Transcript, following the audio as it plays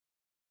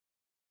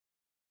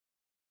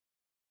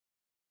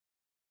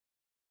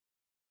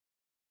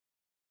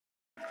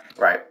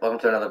Right, welcome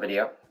to another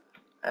video.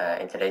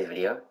 In today's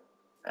video,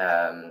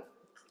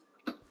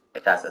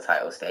 if that's the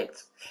title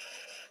states,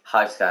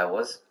 Hive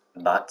Skywars,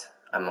 but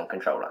I'm on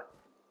controller.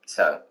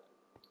 So,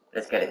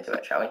 let's get into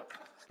it, shall we?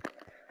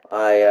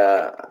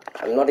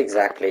 I'm not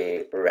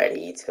exactly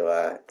ready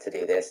to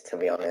do this, to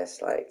be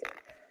honest. Like,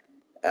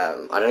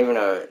 I don't even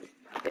know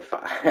if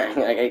I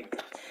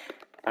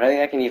don't think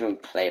I can even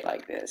play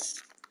like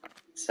this.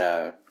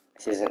 So,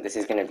 this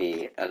is gonna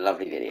be a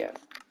lovely video.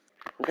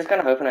 I'm just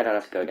kind of hoping I don't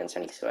have to go against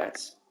any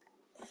sweats.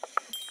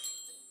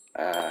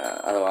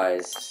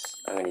 Otherwise,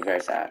 I'm going to be very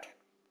sad.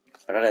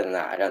 But other than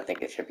that, I don't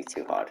think it should be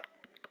too hard.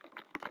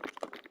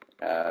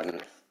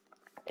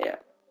 Yeah.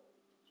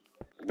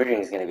 Bridging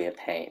is going to be a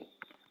pain.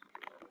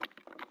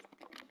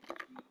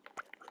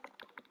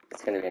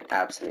 It's going to be an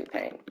absolute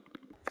pain.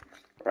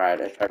 Right,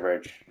 let's try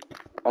bridge.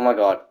 Oh my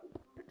god.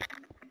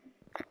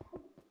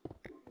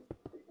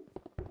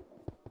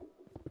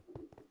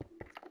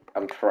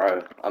 I'm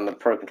pro. I'm a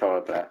pro controller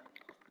player.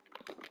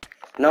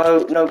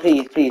 No,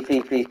 please, please,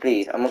 please, please,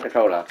 please. I'm a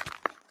controller.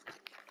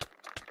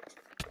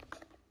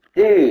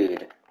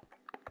 Dude!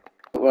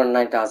 We're on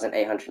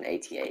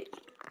 9,888.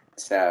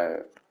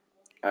 So,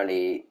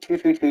 only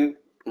 222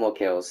 more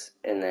kills,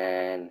 and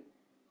then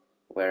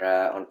we're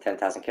on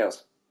 10,000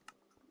 kills.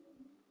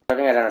 I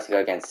think I don't have to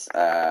go against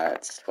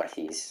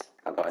sweaties,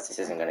 otherwise this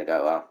isn't going to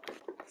go well.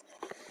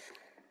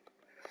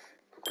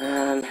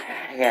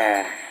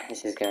 Yeah,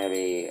 this is going to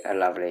be a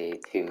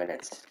lovely 2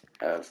 minutes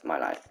of my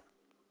life.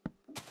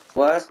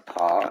 Worst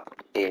part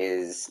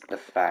is the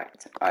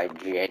fact I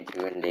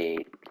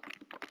genuinely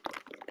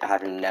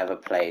have never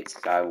played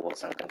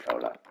Skywars on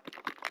controller.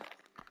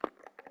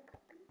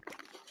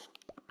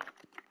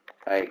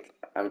 Like,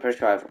 I'm pretty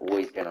sure I've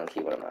always been on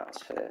keyboard and mouse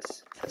for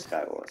this, for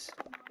Skywars.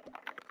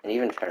 And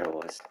even Treasure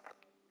Wars.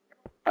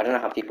 I don't know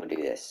how people do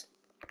this.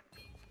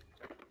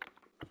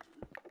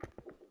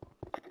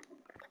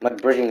 My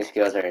bridging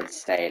skills are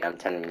insane, I'm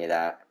telling you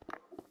that.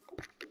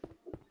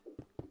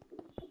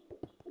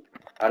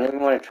 I don't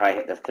even want to try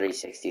hit the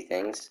 360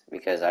 things,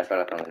 because I feel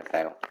like I'm going to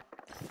fail.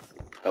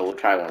 But we'll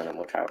try one of them,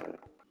 we'll try one of them.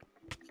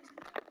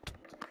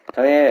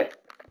 Come here!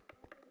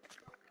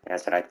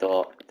 That's what I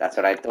thought, that's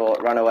what I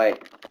thought, run away!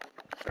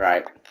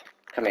 Right,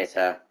 come here,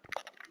 sir.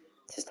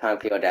 This is time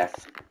for your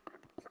death.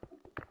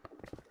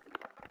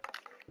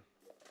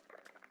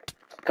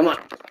 Come on!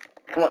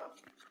 Come on!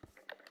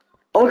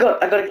 Oh my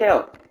god, I got a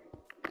kill!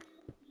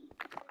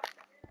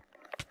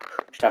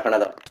 Try for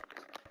another.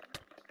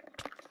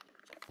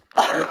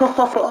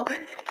 Oh,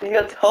 you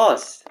got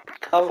tossed!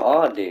 Come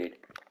on, dude.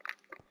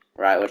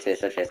 Right, watch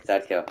this,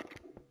 third kill.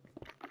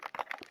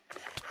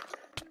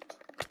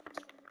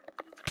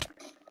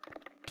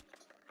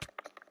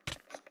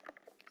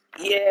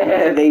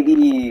 Yeah,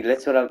 baby!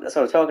 That's what I'm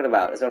talking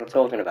about, that's what I'm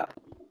talking about.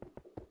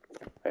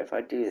 Wait, if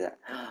I do that...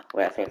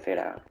 Wait, I think I figured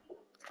it out.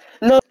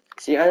 No!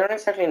 See, I don't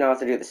exactly know how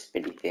to do the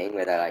spinny thing,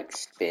 where they, like,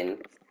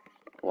 spin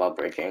while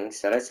bridging,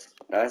 so let's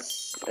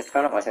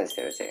count up my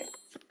sensitivity.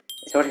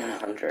 It's already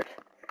 100.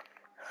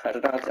 I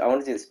don't know how to, I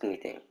want to do the spinny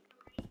thing.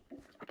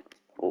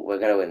 Well, we're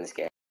gonna win this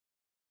game.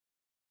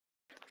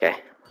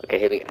 Okay,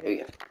 here we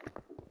go.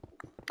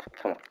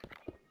 Come on.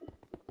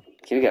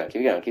 Keep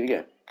it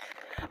going.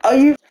 Are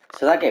you?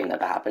 So that game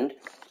never happened.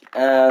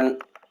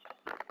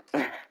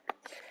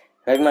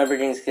 Maybe my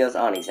bridging skills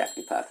aren't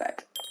exactly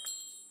perfect.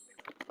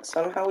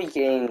 Somehow we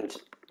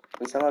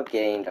somehow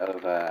gained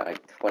over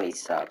like 20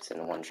 subs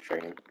in one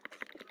stream.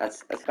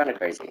 That's kind of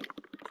crazy.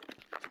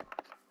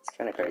 It's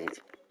kind of crazy.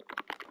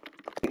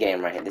 The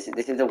game right here. This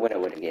is the winner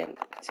game.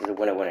 This is a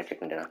winner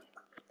chicken dinner.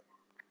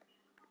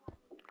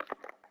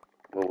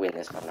 We'll win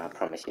this one, I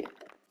promise you.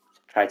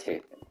 Try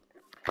to.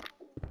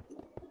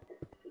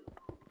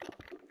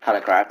 Kind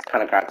of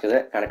cracked with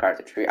it. Kind of cracked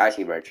the tree.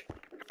 Icy bridge.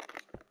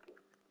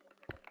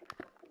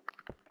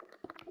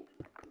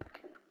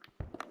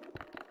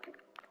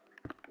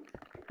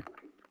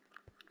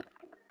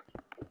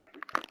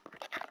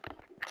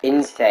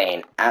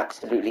 Insane.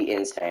 Absolutely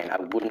insane. I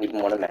wouldn't even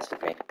want to mess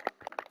with me.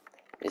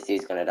 This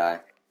dude's gonna die.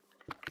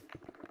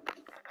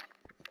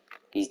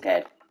 He's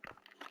dead.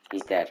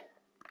 He's dead.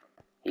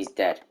 He's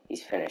dead.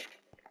 He's finished.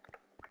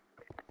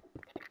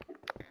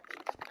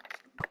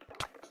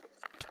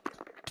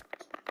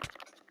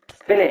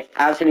 Finished.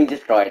 Absolutely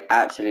destroyed.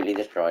 Absolutely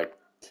destroyed.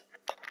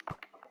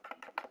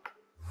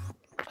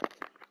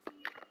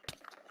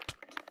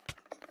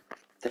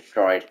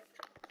 Destroyed.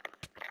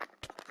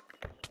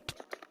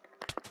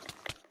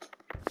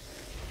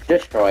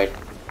 Destroyed.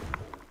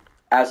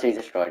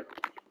 Absolutely destroyed.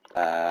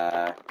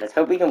 Let's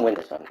hope we can win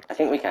this one. I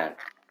think we can.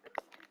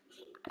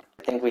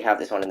 I think we have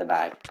this one in the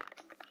bag.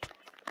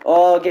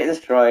 Oh, get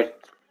destroyed.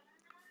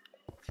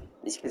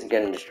 These kids are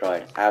getting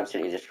destroyed.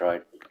 Absolutely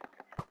destroyed.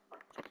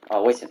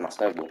 Oh, I wasted my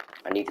snowball.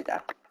 I needed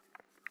that.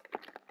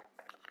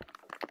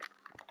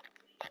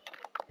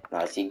 Now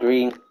I see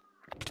green.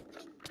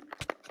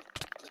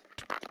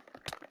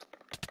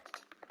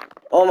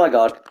 Oh my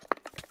god.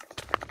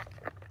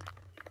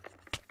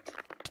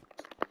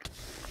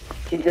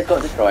 He just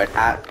got destroyed.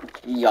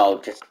 Yo,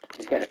 just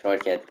get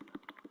destroyed, kid.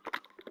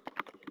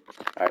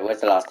 Alright,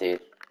 where's the last dude?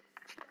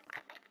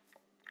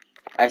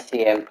 I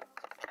see him.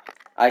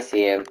 I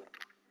see him.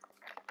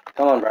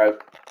 Come on, bro.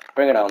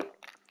 Bring it on.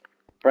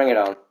 Bring it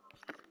on.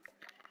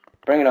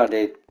 Bring it on,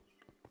 dude.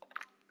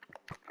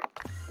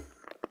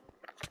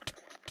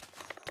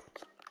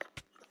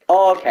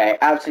 Oh, okay.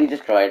 Absolutely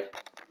destroyed.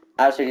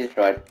 Absolutely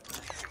destroyed.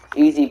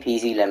 Easy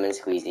peasy lemon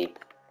squeezy.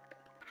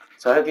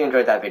 So I hope you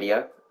enjoyed that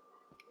video.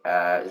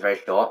 It was very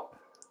short.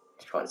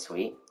 Short and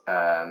sweet.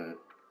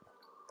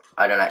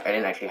 I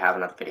didn't actually have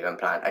another video in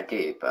plan. I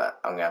do, but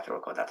I'm gonna have to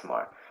record that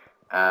tomorrow.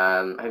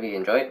 I hope you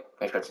enjoyed.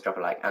 Make sure to drop a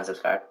like and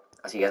subscribe.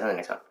 I'll see you guys on the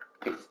next one.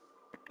 Peace.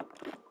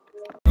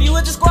 If you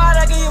with the squad,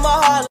 I give you my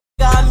heart.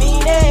 I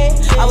mean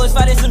it. I was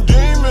fighting some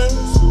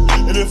demons.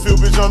 In the field,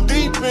 bitch, I'm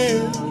deep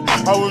in.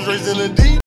 I was raised in the deep.